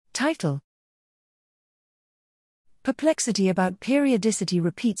Title: Perplexity about periodicity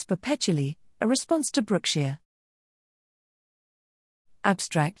repeats perpetually, a response to Brookshire.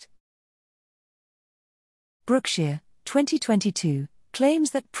 Abstract. Brookshire, 2022, claims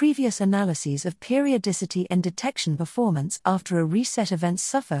that previous analyses of periodicity and detection performance after a reset event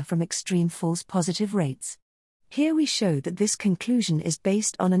suffer from extreme false positive rates. Here we show that this conclusion is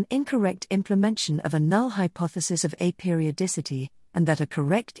based on an incorrect implementation of a null hypothesis of aperiodicity, and that a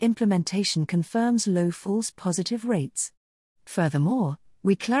correct implementation confirms low false positive rates. Furthermore,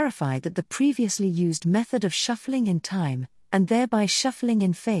 we clarify that the previously used method of shuffling in time, and thereby shuffling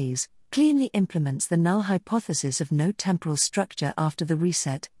in phase, cleanly implements the null hypothesis of no temporal structure after the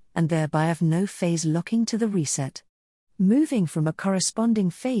reset, and thereby of no phase locking to the reset. Moving from a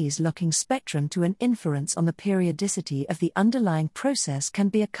corresponding phase locking spectrum to an inference on the periodicity of the underlying process can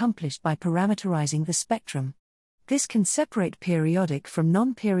be accomplished by parameterizing the spectrum. This can separate periodic from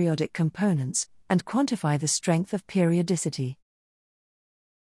non-periodic components, and quantify the strength of periodicity.